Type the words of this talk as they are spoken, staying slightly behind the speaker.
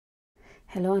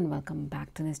Hello and welcome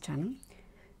back to this channel.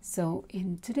 So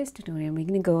in today's tutorial we're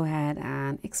going to go ahead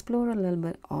and explore a little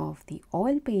bit of the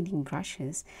oil painting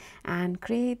brushes and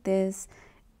create this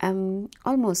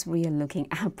almost real looking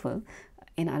apple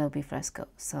in Adobe Fresco.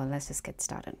 So let's just get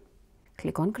started.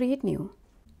 Click on create new,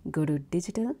 go to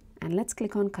digital, and let's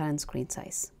click on current screen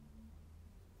size.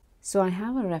 So I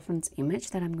have a reference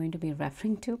image that I'm going to be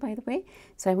referring to, by the way.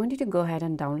 So I want you to go ahead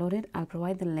and download it. I'll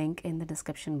provide the link in the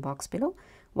description box below.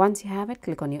 Once you have it,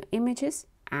 click on your images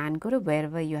and go to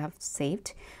wherever you have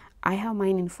saved. I have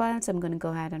mine in files. I'm going to go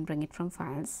ahead and bring it from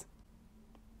files.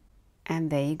 And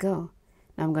there you go.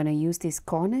 Now I'm going to use these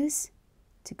corners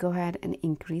to go ahead and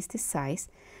increase the size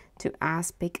to as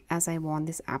big as I want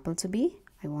this apple to be.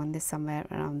 I want this somewhere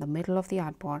around the middle of the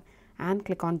artboard, and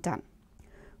click on done.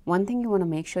 One thing you want to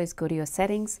make sure is go to your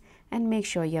settings and make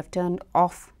sure you have turned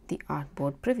off the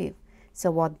artboard preview. So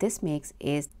what this makes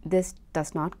is this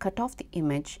does not cut off the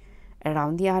image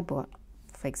around the artboard.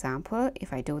 For example,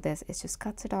 if I do this, it just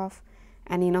cuts it off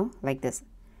and like this.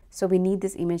 So we need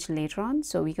this image later on.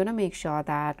 So we're going to make sure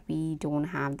that we don't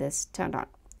have this turned on.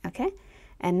 Okay.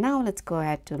 And now let's go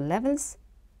ahead to levels,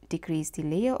 decrease the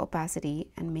layer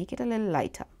opacity and make it a little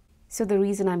lighter. So the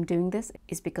reason I'm doing this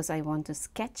is because I want to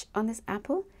sketch on this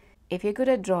apple. If you're good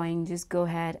at drawing, just go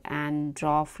ahead and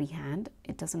draw freehand.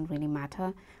 It doesn't really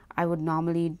matter. I would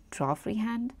normally draw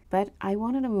freehand, but I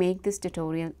wanted to make this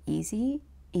tutorial easy,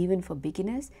 even for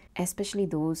beginners, especially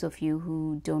those of you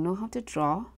who don't know how to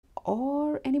draw,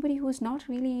 or anybody who's not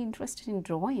really interested in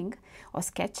drawing or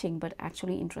sketching, but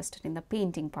actually interested in the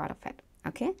painting part of it.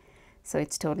 Okay, so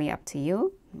it's totally up to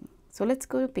you. So let's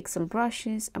go to pixel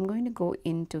brushes. I'm going to go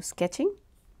into sketching,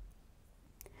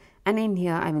 and in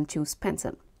here I will choose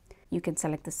pencil. You can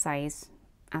select the size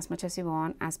as much as you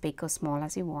want, as big or small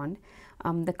as you want.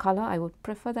 The color, I would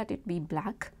prefer that it be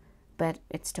black, but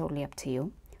it's totally up to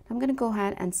you. I'm going to go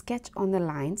ahead and sketch on the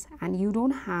lines, and you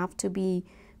don't have to be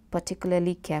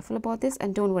particularly careful about this,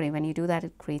 and don't worry, when you do that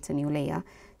it creates a new layer,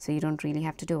 so you don't really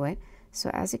have to do it. So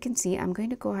as you can see, I'm going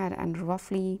to go ahead and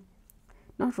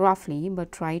not roughly,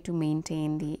 but try to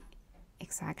maintain the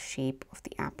exact shape of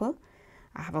the apple.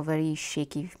 I have a very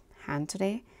shaky hand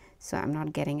today, so I'm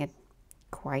not getting it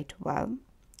quite well,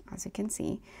 as you can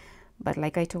see. But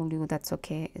like I told you, that's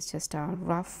okay. It's just a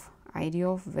rough idea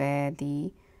of where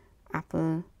the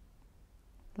apple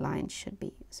line should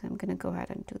be. So I'm going to go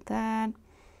ahead and do that.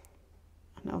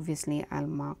 And obviously, I'll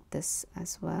mark this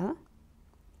as well.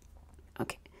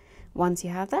 Okay. Once you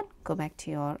have that, go back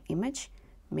to your image.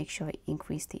 Make sure you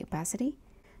increase the opacity.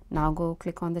 Now go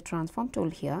click on the transform tool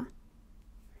here,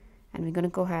 and we're going to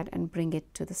go ahead and bring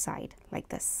it to the side like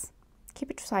this.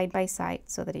 Keep it side by side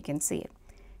so that you can see it.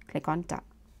 Click on done.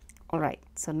 Alright,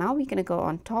 so now we're going to go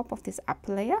on top of this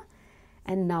apple layer,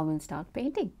 and now we'll start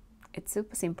painting. It's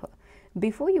super simple.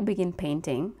 Before you begin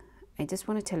painting, I just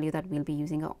want to tell you that we'll be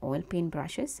using our oil paint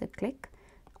brushes. So click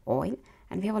oil,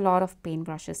 and we have a lot of paint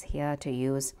brushes here to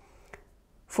use.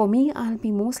 For me, I'll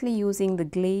be mostly using the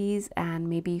glaze and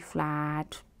maybe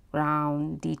flat,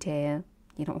 round, detail,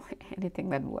 anything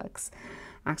that works.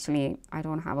 Actually, I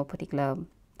don't have a particular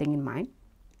thing in mind,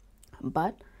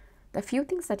 but the few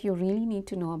things that you really need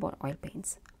to know about oil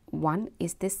paints. One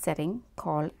is this setting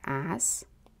called as,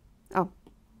 I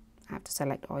have to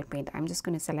select oil paint. I'm just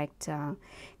going to select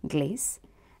glaze.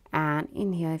 And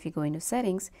in here, if you go into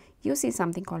settings, you see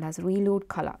something called as reload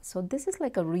color. So this is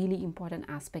like a really important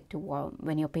aspect to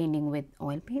when you're painting with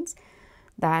oil paints,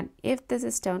 that if this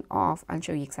is turned off, I'll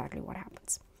show you exactly what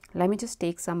happens. Let me just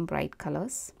take some bright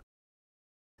colors,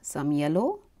 some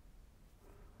yellow,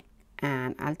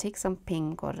 and I'll take some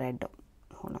pink or red.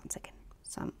 Hold on a second.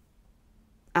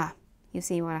 You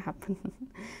see what happened?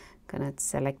 Gonna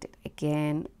select it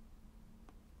again.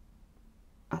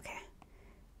 Okay.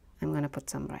 I'm going to put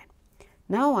some red.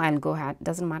 Now I'll go ahead,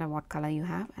 doesn't matter what color you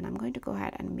have, and I'm going to go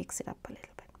ahead and mix it up a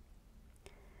little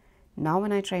bit. Now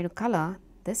when I try to color,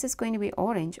 this is going to be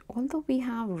orange, although we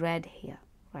have red here,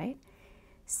 right?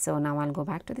 So now I'll go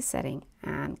back to the setting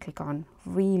and click on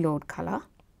reload color.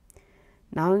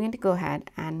 Now I'm going to go ahead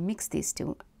and mix these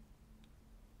two.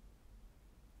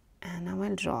 And now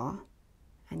I'll draw,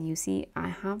 and you see I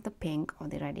have the pink or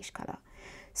the reddish color.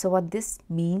 So what this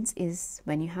means is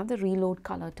when you have the reload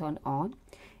color turned on,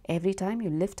 every time you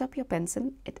lift up your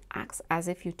pencil, it acts as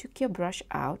if you took your brush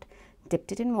out,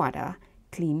 dipped it in water,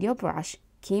 cleaned your brush,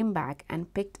 came back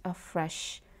and picked a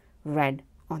fresh red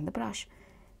on the brush.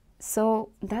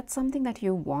 So that's something that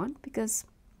you want, because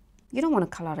you don't want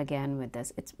to color again with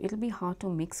this. It'll be hard to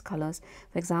mix colors.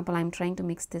 For example, I'm trying to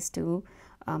mix this too,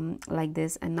 like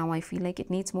this, and now I feel like it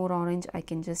needs more orange. I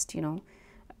can just,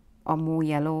 or more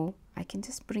yellow. I can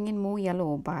just bring in more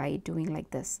yellow by doing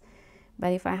like this.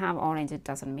 But if I have orange, it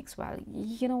doesn't mix well.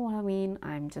 You know what I mean?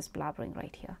 I'm just blabbering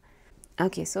right here.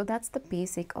 Okay, so that's the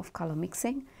basic of color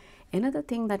mixing. Another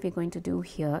thing that we're going to do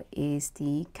here is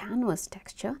the canvas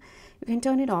texture. You can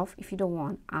turn it off if you don't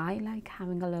want. I like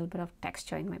having a little bit of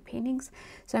texture in my paintings,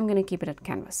 so I'm going to keep it at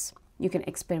canvas. You can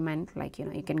experiment, like, you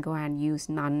know, you can go and use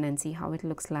none and see how it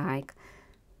looks like.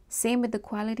 Same with the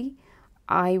quality.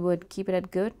 I would keep it at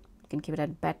good. You can keep it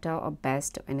at better or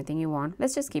best, or anything you want.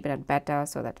 Let's just keep it at better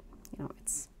so that, you know,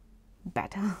 it's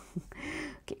better.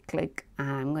 Okay, click.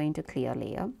 I'm going to clear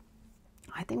layer.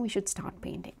 I think we should start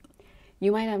painting.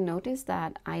 You might have noticed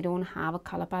that I don't have a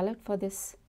color palette for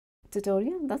this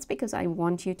tutorial. That's because I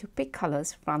want you to pick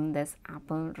colors from this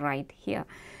apple right here.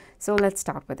 So let's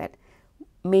start with it.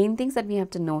 Main things that we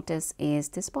have to notice is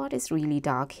this part is really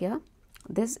dark here.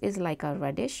 This is like a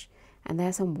reddish, and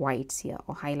there's some whites here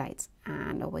or highlights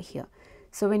and over here.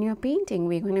 So when you're painting,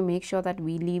 we're going to make sure that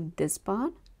we leave this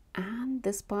part and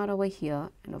this part over here,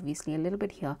 and obviously a little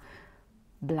bit here,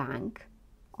 blank.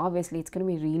 Obviously it's going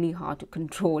to be really hard to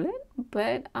control it,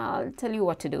 but I'll tell you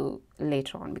what to do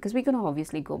later on, because we're going to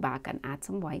obviously go back and add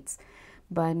some whites.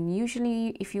 But usually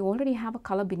if you already have a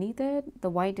color beneath it, the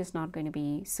white is not going to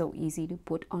be so easy to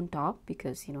put on top,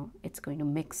 because, you know, it's going to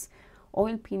mix.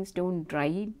 Oil paints don't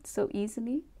dry so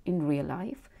easily in real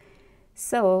life,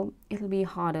 so it'll be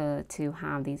harder to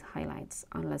have these highlights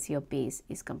unless your base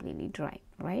is completely dry,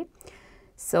 right?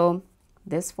 So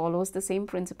this follows the same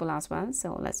principle as well.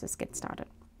 So let's just get started.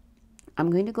 I'm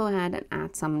going to go ahead and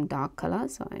add some dark color,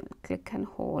 so I'll click and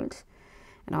hold,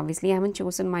 and obviously I haven't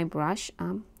chosen my brush.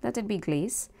 Let it be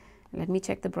glaze. Let me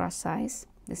check the brush size.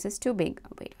 This is too big.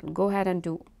 Wait, I'll go ahead and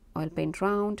do oil paint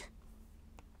round,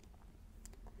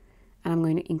 and I'm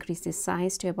going to increase this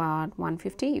size to about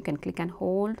 150. You can click and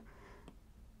hold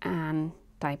and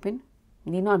type in.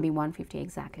 It need not be 150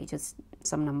 exactly, just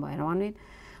some number around it.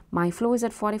 My flow is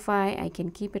at 45. I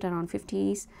can keep it around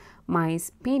 50s. My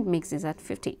paint mix is at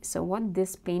 50. So what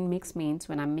this paint mix means,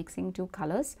 when I'm mixing two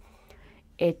colors,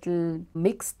 it'll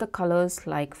mix the colors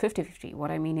like 50-50.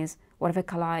 What I mean is, whatever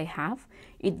color I have,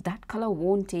 that color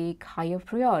won't take higher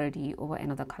priority over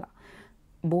another color.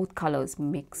 Both colors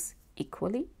mix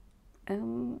equally. I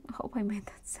hope I made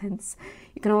that sense.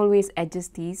 You can always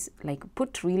adjust these, like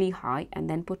put really high and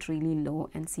then put really low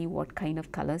and see what kind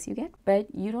of colors you get. But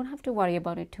you don't have to worry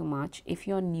about it too much. If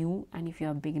you're new and if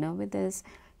you're a beginner with this,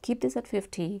 keep this at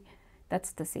 50.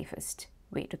 That's the safest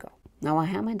way to go. Now I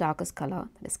have my darkest color.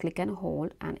 Let's click and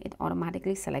hold, and it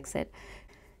automatically selects it.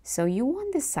 So you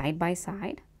want this side by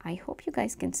side. I hope you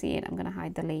guys can see it. I'm going to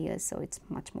hide the layers so it's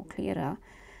much more clearer.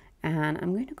 And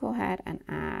I'm going to go ahead and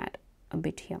add a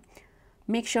bit here.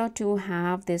 Make sure to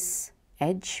have this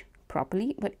edge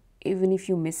properly, but even if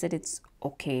you miss it, it's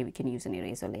okay. We can use an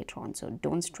eraser later on, so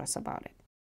don't stress about it.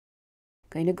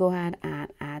 Going to go ahead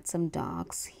and add some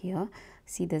darks here.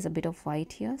 See, there's a bit of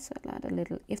white here, so I'll add a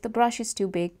little. If the brush is too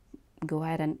big, go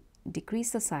ahead and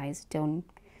decrease the size. Don't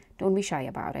be shy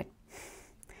about it.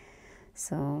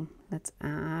 So let's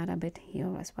add a bit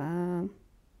here as well.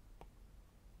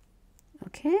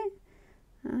 Okay,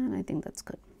 and I think that's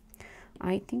good.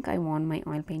 I think I want my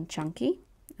oil paint chunky,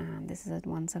 and this is at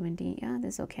 170. Yeah,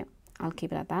 this is okay. I'll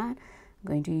keep it at that. I'm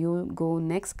going to go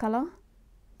next color,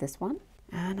 this one,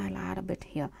 and I'll add a bit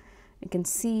here. You can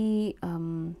see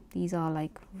these are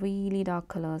like really dark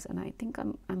colors, and I think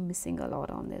I'm missing a lot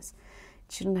on this.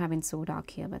 It shouldn't have been so dark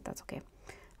here, but that's okay.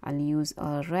 I'll use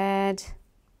a red,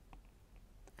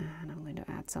 and I'm going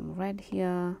to add some red here,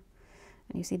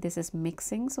 and you see this is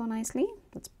mixing so nicely.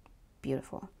 That's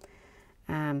beautiful.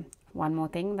 One more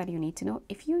thing that you need to know,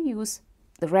 if you use,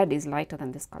 the red is lighter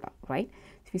than this color, right?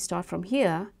 If you start from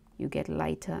here, you get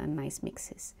lighter and nice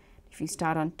mixes. If you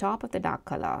start on top of the dark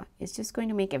color, it's just going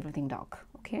to make everything dark,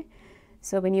 okay?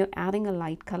 So when you're adding a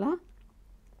light color,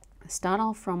 start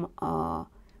off from a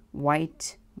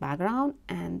white background,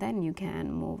 and then you can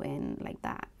move in like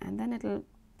that, and then it'll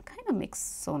kind of mix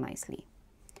so nicely.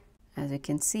 As you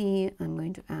can see, I'm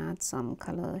going to add some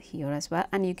color here as well,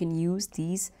 and you can use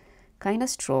these kind of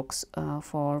strokes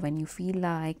for when you feel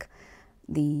like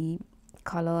the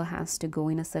color has to go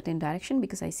in a certain direction,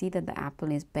 because I see that the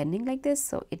apple is bending like this,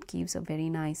 so it gives a very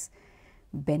nice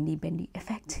bendy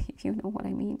effect, if you know what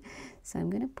I mean. So I'm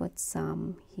going to put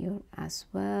some here as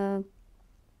well,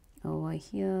 over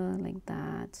here like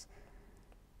that.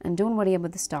 And don't worry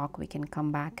about the stock, we can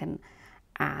come back and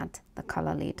add the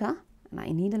color later. And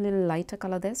I need a little lighter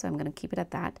color there, so I'm going to keep it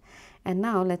at that. And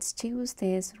now let's choose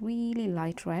this really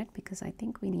light red, because I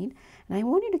think we need, and I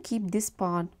want you to keep this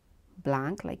part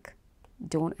blank, like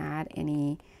don't add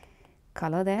any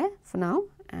color there for now.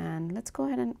 And let's go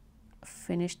ahead and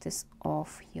finish this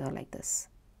off here like this.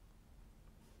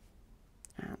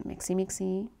 And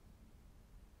mixy.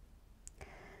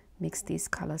 Mix these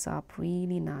colors up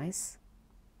really nice.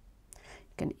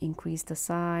 You can increase the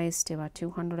size to about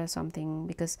 200 or something,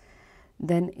 because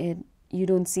then you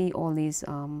don't see all these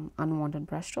unwanted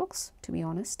brush strokes, to be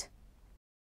honest.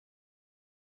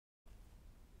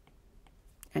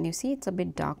 And you see it's a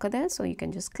bit darker there, so you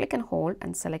can just click and hold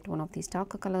and select one of these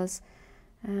darker colors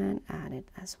and add it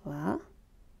as well.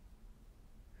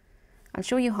 I'll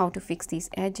show you how to fix these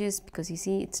edges, because you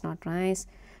see it's not nice.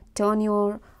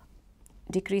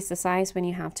 Decrease the size when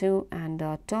you have to, and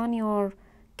turn your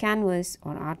canvas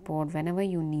or artboard whenever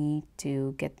you need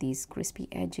to get these crispy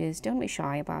edges. Don't be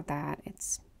shy about that.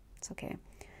 It's okay.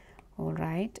 All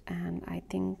right, and I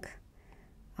think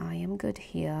I am good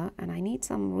here, and I need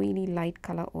some really light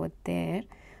color over there.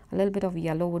 A little bit of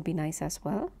yellow would be nice as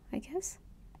well, I guess.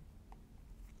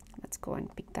 Let's go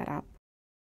and pick that up.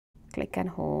 Click and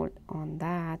hold on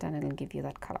that, and it'll give you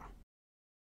that color.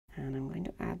 And I'm going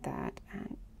to add that,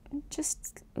 and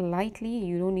just lightly,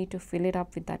 you don't need to fill it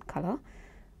up with that color,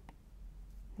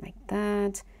 like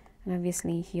that. And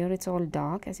obviously here it's all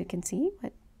dark, as you can see,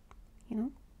 but you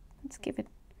know, let's give it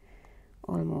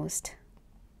almost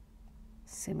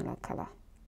similar color.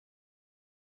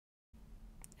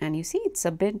 And you see it's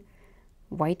a bit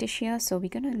whitish here, so we're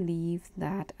gonna leave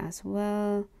that as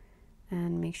well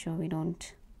and make sure we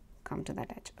don't come to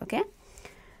that edge. Okay,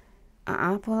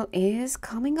 our apple is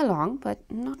coming along but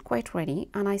not quite ready,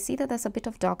 and I see that there's a bit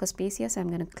of darker space here, so I'm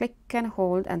going to click and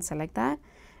hold and select that,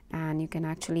 and you can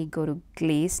actually go to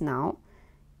glaze now,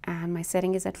 and my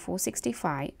setting is at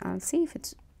 465. I'll see if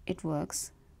it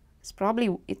works.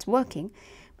 It's working,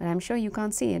 but I'm sure you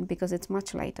can't see it because it's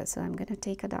much lighter. So I'm going to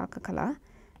take a darker color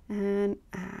and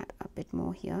add a bit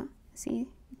more here. See,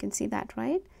 you can see that,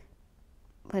 right?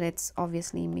 But it's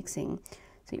obviously mixing.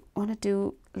 So you want to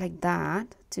do like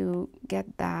that to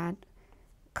get that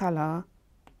color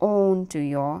onto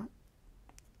your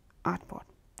artboard.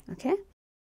 Okay,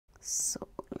 so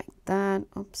like that.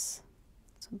 Oops,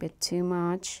 it's a bit too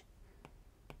much.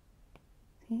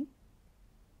 See,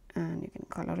 and you can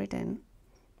color it in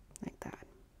like that.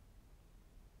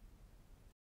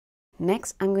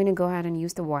 Next, I'm going to go ahead and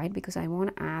use the white because I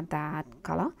want to add that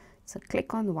color. So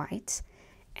click on white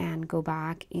and go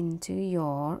back into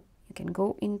you can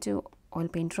go into oil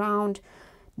paint round,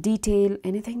 detail,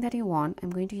 anything that you want. I'm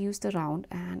going to use the round,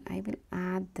 and I will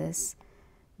add this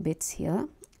bits here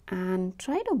and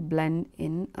try to blend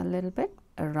in a little bit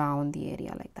around the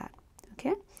area like that.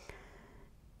 Okay,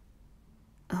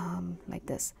 like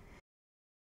this.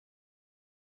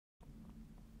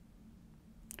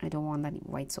 I don't want that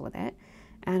whites over there,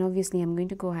 and obviously I'm going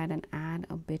to go ahead and add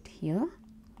a bit here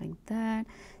like that.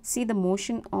 See the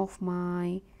motion of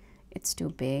my, it's too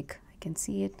big, I can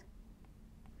see it,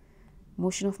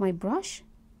 motion of my brush,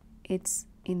 it's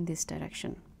in this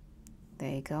direction.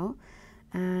 There you go.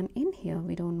 And in here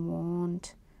we don't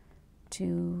want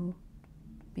too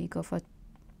big of a,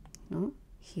 no,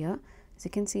 here as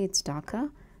you can see it's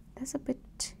darker. There's a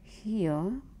bit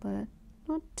here but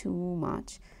not too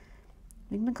much.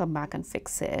 We're gonna come back and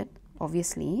fix it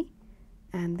obviously,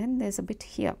 and then there's a bit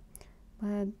here,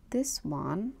 but this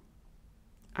one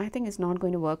I think is not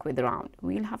going to work with round.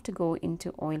 We'll have to go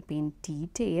into oil paint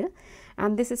detail,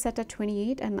 and this is set at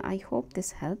 28, and I hope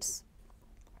this helps.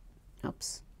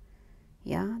 Oops,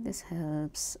 yeah, this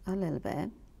helps a little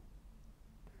bit.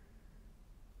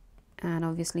 And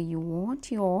obviously you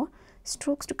want your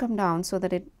strokes to come down so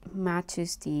that it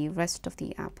matches the rest of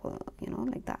the apple, you know,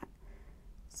 like that.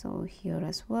 So here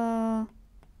as well,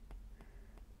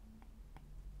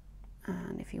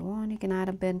 and if you want you can add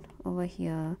a bit over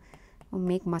here. Won't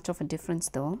make much of a difference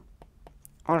though.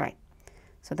 All right,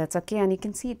 so that's okay, and you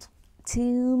can see it's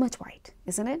too much white,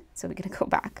 isn't it? So we're gonna go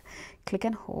back, click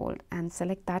and hold and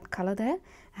select that color there,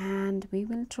 and we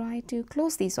will try to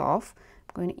close these off.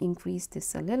 I'm going to increase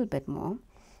this a little bit more,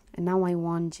 and now I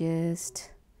want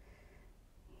just,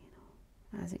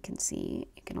 you know, as you can see,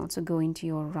 you can also go into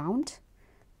your round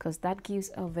because that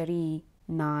gives a very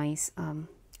nice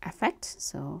effect.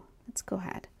 So let's go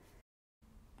ahead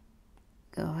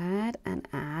and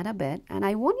add a bit, and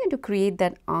I want you to create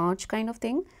that arch kind of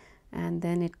thing, and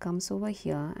then it comes over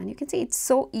here, and you can see it's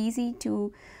so easy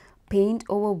to paint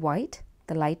over white,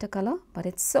 the lighter color, but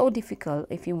it's so difficult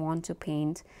if you want to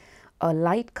paint a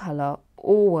light color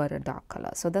over a dark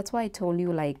color. So that's why I told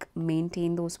you, like,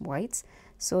 maintain those whites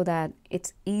so that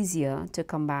it's easier to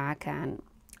come back and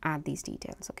add these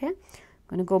details. Okay, I'm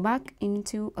going to go back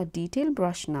into a detail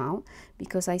brush now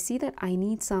because I see that I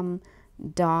need some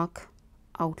dark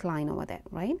outline over there,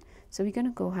 right? So we're going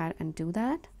to go ahead and do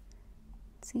that,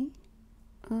 See,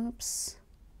 oops,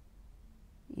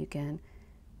 you can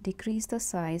decrease the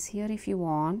size here if you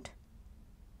want.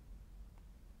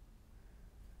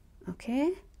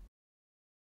 Okay,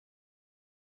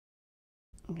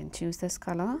 you can choose this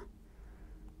color.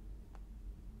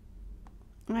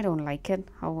 I don't like it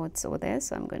how it's over there,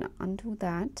 so I'm going to undo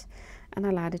that and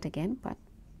I'll add it again. But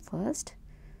first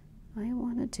I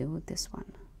want to do this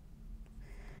one,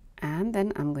 and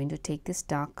then I'm going to take this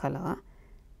dark color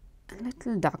a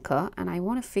little darker, and I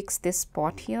want to fix this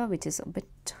spot here which is a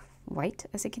bit white,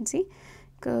 as you can see,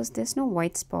 because there's no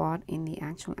white spot in the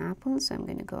actual apple. So I'm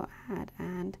going to go ahead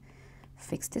and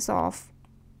fix this off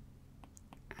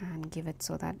and give it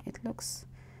so that it looks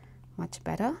much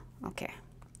better. Okay,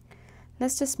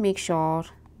 let's just make sure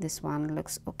this one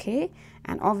looks okay,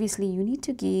 and obviously you need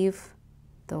to give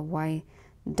the white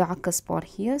darker spot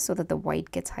here so that the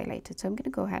white gets highlighted. So I'm going to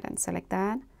go ahead and select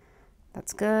that.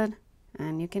 That's good,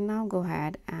 and you can now go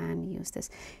ahead and use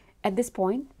this. At this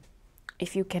point,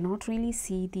 if you cannot really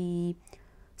see the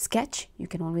sketch, you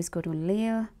can always go to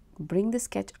layer, bring the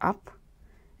sketch up,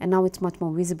 and now it's much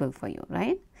more visible for you,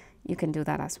 right? You can do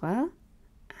that as well,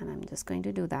 and I'm just going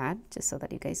to do that just so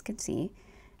that you guys can see.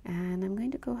 And I'm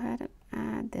going to go ahead and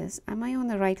add this. Am I on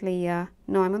the right layer?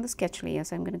 No, I'm on the sketch layer,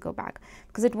 so I'm going to go back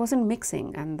because it wasn't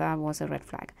mixing, and that was a red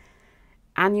flag.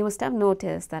 And you must have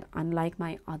noticed that unlike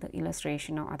my other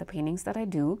illustration or other paintings that I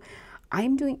do,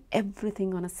 I'm doing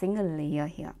everything on a single layer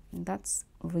here. And that's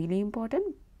really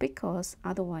important because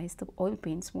otherwise the oil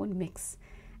paints won't mix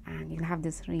and you'll have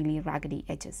this really raggedy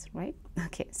edges, right?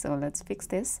 Okay, so let's fix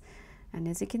this. And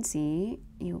as you can see,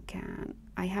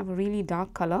 I have a really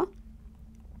dark color,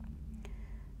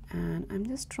 and I'm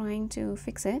just trying to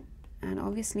fix it. And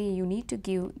obviously you need to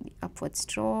give the upward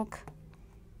stroke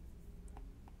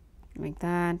like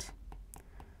that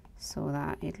so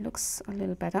that it looks a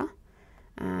little better.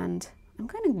 And I'm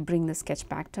going to bring the sketch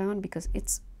back down because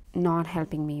it's not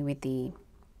helping me with the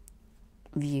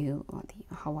view or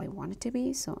how I want it to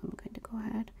be. So I'm going to go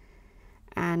ahead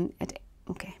and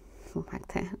okay, back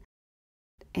there.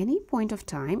 Any point of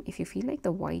time, if you feel like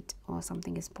the white or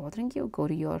something is bothering you, go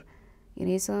to your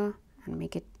eraser and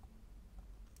make it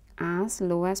as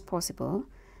low as possible,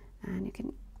 and you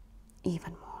can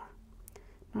even more,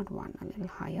 not one, a little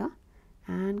higher,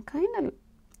 and kind of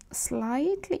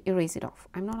slightly erase it off.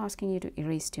 I'm not asking you to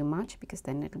erase too much because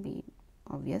then it'll be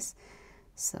obvious.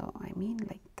 So I mean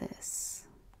like this,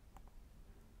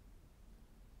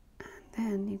 and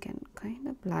then you can kind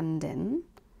of blend in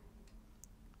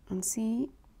and see.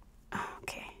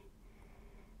 Okay,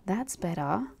 that's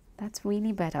better. That's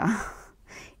really better,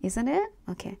 isn't it?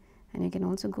 Okay, and you can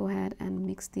also go ahead and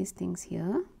mix these things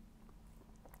here.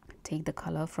 Take the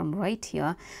color from right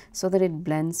here so that it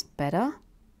blends better,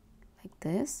 like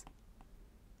this.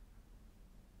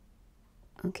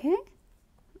 Okay,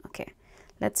 okay,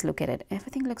 let's look at it.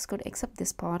 Everything looks good except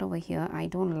this part over here. I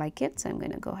don't like it, so I'm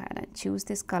going to go ahead and choose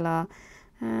this color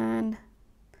and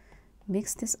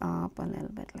mix this up a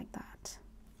little bit like that.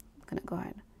 I'm going to go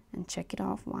ahead and check it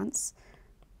off once.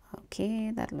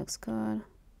 Okay, that looks good.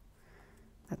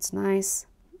 That's nice.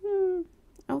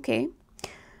 Okay,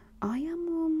 I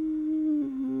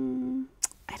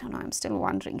don't know, I'm still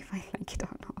wondering if I like it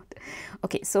or not.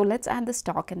 Okay, so let's add the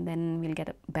stock and then we'll get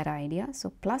a better idea.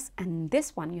 So plus, and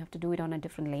this one you have to do it on a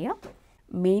different layer,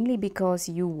 mainly because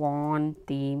you want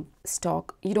the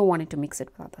stock, you don't want it to mix it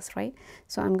with others, right?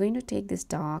 So I'm going to take this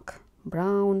dark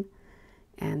brown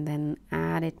and then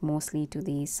add it mostly to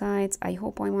the sides. I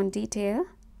hope I'm on detail,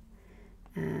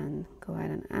 and go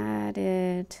ahead and add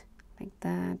it like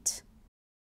that.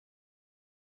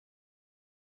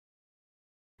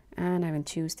 And I will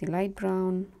choose the light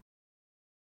brown.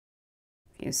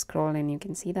 If you scroll in, you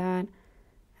can see that,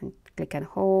 and click and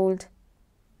hold.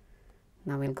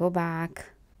 Now we'll go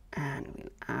back and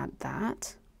we'll add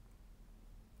that,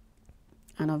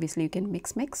 and obviously you can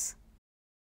mix.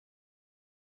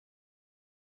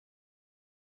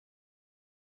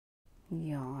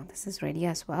 Yeah, this is ready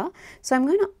as well. So I'm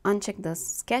going to uncheck the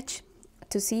sketch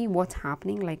to see what's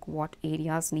happening, like what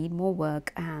areas need more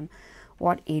work and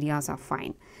what areas are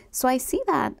fine. So I see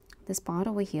that this part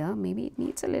over here, maybe it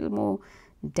needs a little more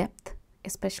depth,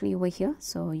 especially over here.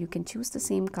 So you can choose the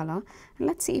same color, and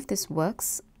let's see if this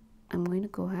works. I'm going to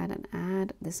go ahead and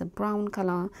add this a brown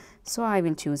color. So I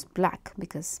will choose black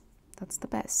because that's the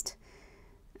best,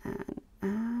 and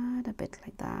add a bit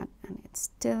like that, and it's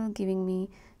still giving me.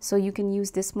 So you can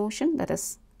use this motion, that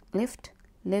is lift,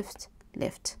 lift,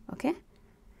 lift. Okay,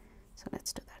 so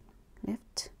let's do that.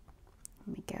 Lift,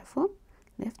 be careful,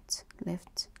 lift,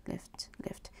 lift, lift,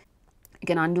 lift. You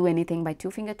can undo anything by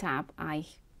 2-finger tap. I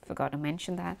forgot to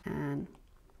mention that. And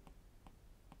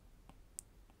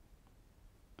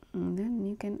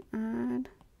can add,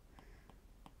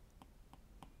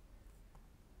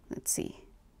 let's see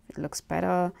if it looks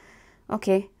better.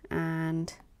 Okay,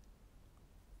 and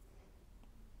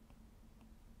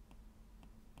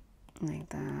like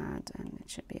that, and it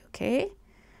should be okay.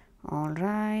 All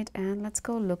right, and let's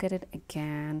go look at it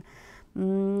again.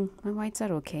 My whites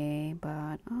are okay,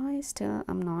 but I still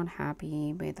am not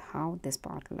happy with how this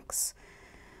part looks,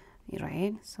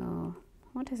 right? So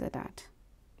what is it at?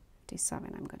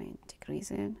 57. I'm going to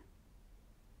decrease it.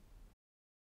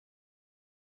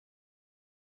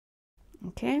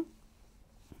 Okay,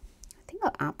 I think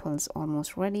our apple's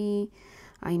almost ready.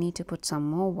 I need to put some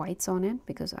more whites on it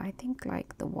because I think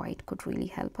like the white could really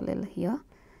help a little here,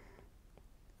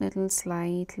 little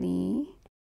slightly.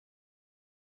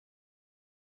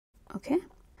 Okay,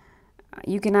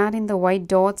 you can add in the white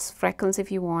dots, freckles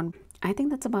if you want. I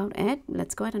think that's about it.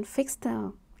 Let's go ahead and fix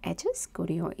the edges. Go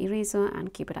to your eraser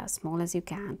and keep it as small as you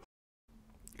can,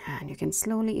 and you can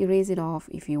slowly erase it off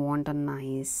if you want a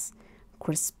nice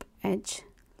crisp edge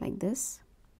like this.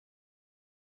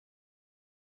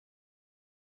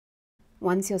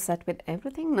 Once you're set with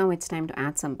everything, now it's time to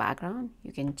add some background.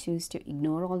 You can choose to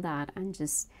ignore all that and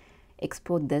just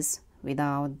export this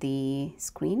without the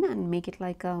screen and make it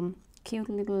like a cute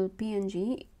little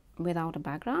PNG without a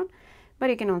background.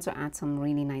 But you can also add some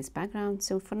really nice background.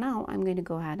 So for now, I'm going to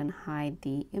go ahead and hide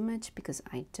the image because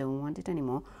I don't want it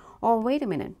anymore. Or wait a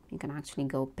minute, you can actually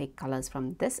go pick colors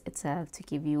from this itself to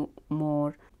give you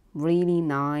more really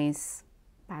nice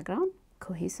background,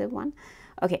 cohesive one.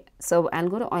 Okay, so I'll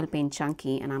go to oil paint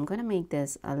chunky and I'm going to make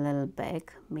this a little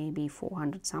big, maybe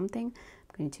 400 something.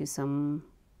 I'm going to choose some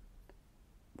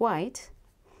white,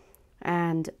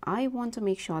 and I want to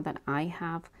make sure that I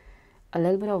have a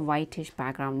little bit of whitish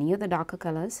background near the darker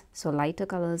colors, so lighter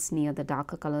colors near the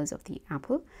darker colors of the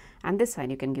apple, and this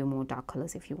side you can give more dark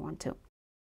colors if you want to.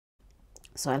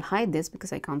 So I'll hide this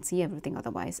because I can't see everything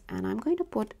otherwise, and I'm going to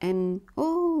put in,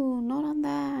 oh, not on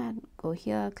that, go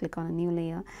here, click on a new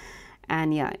layer,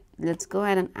 and yeah, let's go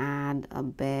ahead and add a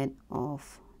bit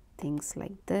of things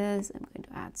like this. I'm going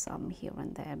to add some here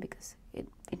and there because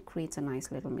it creates a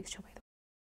nice little mixture by the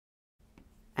way.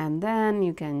 And then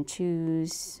you can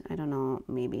choose, I don't know,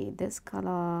 maybe this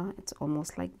color, it's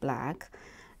almost like black,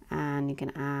 and you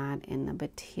can add in a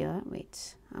bit here.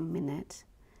 Wait a minute,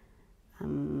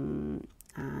 and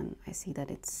I see that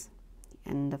it's the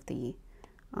end of the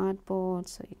artboard,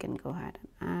 so you can go ahead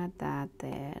and add that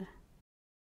there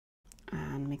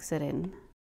and mix it in.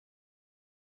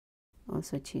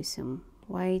 Also choose some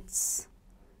whites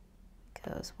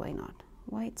because why not?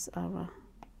 Whites are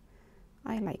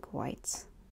I like whites.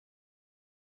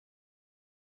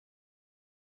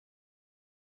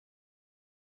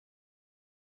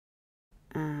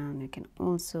 And you can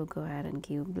also go ahead and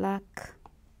give black.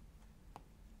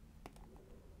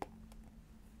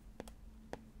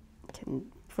 You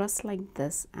can press like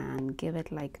this and give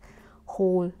it like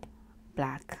whole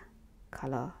black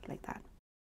color like that.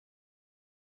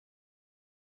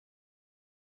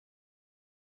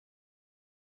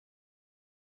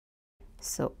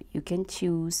 So you can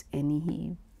choose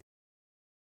any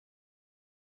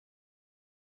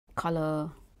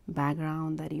color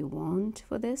background that you want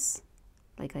for this.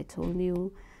 Like I told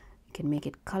you, you can make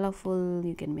it colorful,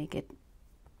 you can make it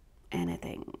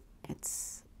anything.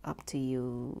 It's up to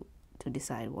you to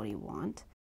decide what you want.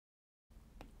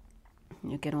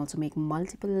 You can also make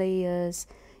multiple layers.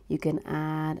 You can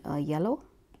add a yellow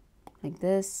like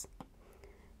this,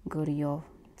 go to your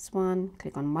this one,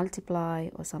 click on multiply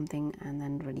or something, and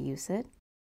then reduce it.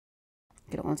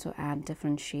 You can also add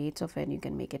different shades of it. You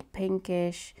can make it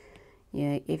pinkish.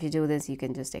 Yeah, if you do this, you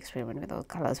can just experiment with all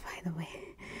colors, by the way,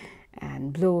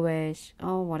 and bluish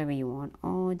or whatever you want,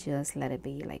 or just let it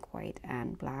be like white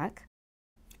and black.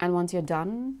 And once you're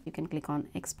done, you can click on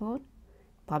export,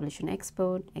 publish and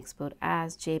export, export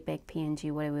as JPEG,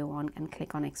 PNG, whatever you want, and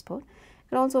click on export. You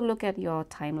can also look at your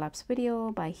time-lapse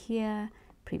video by here,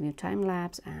 preview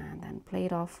time-lapse, and then play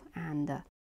it off and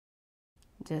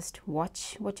just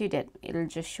watch what you did. It'll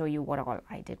just show you what all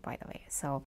I did, by the way.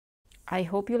 So I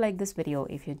hope you liked this video.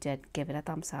 If you did, give it a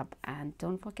thumbs up and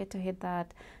don't forget to hit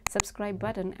that subscribe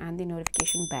button and the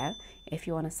notification bell. If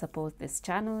you want to support this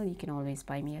channel, you can always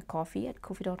buy me a coffee at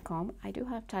ko-fi.com. I do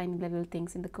have tiny little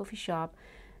things in the coffee shop.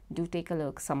 Do take a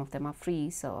look. Some of them are free,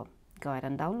 so go ahead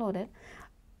and download it.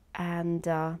 And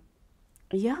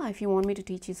yeah, if you want me to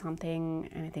teach you something,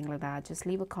 anything like that, just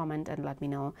leave a comment and let me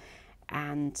know.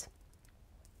 And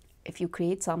if you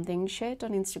create something, share it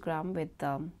on Instagram with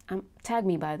tag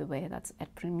me, by the way, that's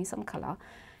at Bring Me Some Color,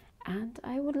 and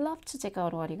I would love to check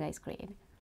out what you guys create.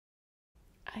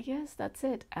 I guess that's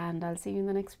it, and I'll see you in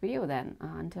the next video then.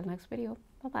 Until next video,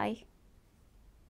 bye bye.